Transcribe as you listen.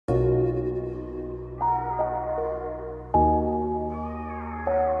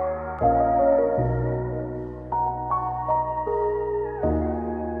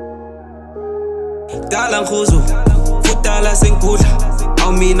Dala nguzo, futala senkula.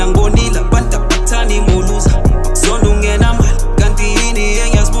 Awumina ngonila, banta bathani moluza. Zonungena mali, kanti yini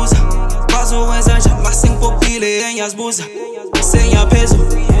engiyazibuza. Bazowenza nje masengipopile engiyazibuza. Sengiyaphezulu,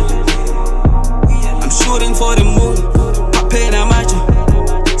 I'm shooting for the moon. Maphena manje,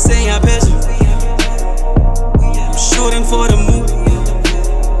 sengiyaphezulu, I'm shooting for the moon.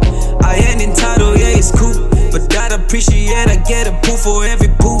 I ain't entitled, yeah, it's cool, but I'd appreciate I get a proof for every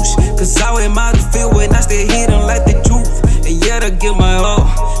push. Cause I wear my feel when I stay hidden like the truth. And yet I give my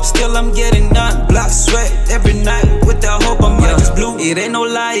all, still I'm getting none. Block sweat every night with that hope I might just blue. It ain't no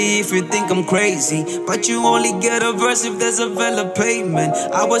lie if you think I'm crazy, but you only get a verse if there's a valid payment.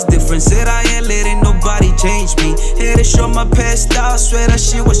 I was different, said I ain't letting nobody change me. Here to show my past style, swear that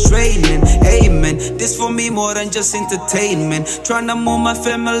shit was training. Amen, this for me more than just entertainment. Tryna move my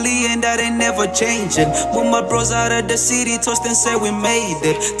family and that ain't never changing. Move my bros out of the city, toast and say we made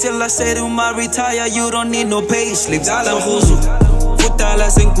it. Till I say to my retire, you don't need no pay slips. Dala nguzo, futala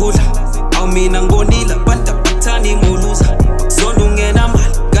senkula. Awumina ngonila, banta bathani moluza. Zonungena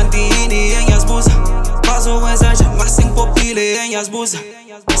mali, kanti yini engiyazibuza. Bazowenza nje masengipopile engiyazibuza.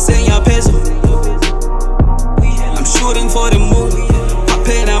 Sengiyaphezulu, I'm shooting for the moon.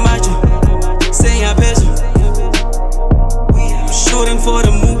 Maphena manje, sengiyaphezulu, I'm shooting for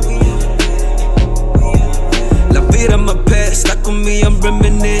the moon. My past, like on me, I'm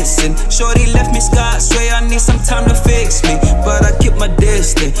reminiscing. Shorty left me scarred, swear I need some time to fix me. But I keep my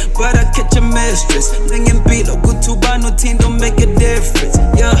distance, but I catch a mistress. Ningin below, good to buy no team, don't make a difference.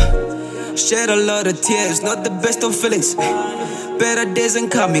 Yeah, shed a lot of tears, not the best of feelings. Better days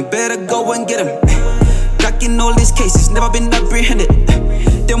ain't coming, better go and get them. Back in all these cases, never been apprehended.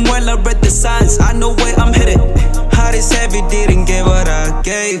 Then when I read the signs, I know where I'm headed. Heart is heavy, didn't get what I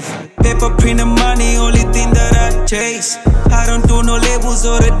gave. Paper, print, and money, only thing that I chase. I don't do no labels,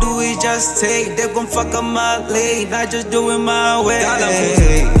 all they do is just take. They gon' fuck up my lane, I just do it my way.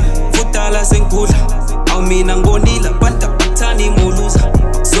 Futala senkula, awumina ngonila, banta bathani moluza.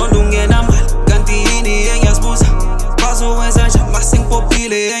 Zonungena mali, kanti yini engiyazibuza. Bazowenza nje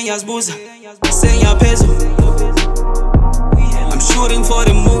masengipopile engiyazibuza. Sengiyaphezulu, I'm shooting for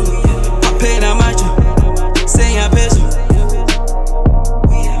the moon. Maphena manje, sengiyaphezulu,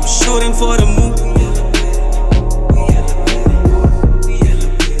 I'm shooting for the moon.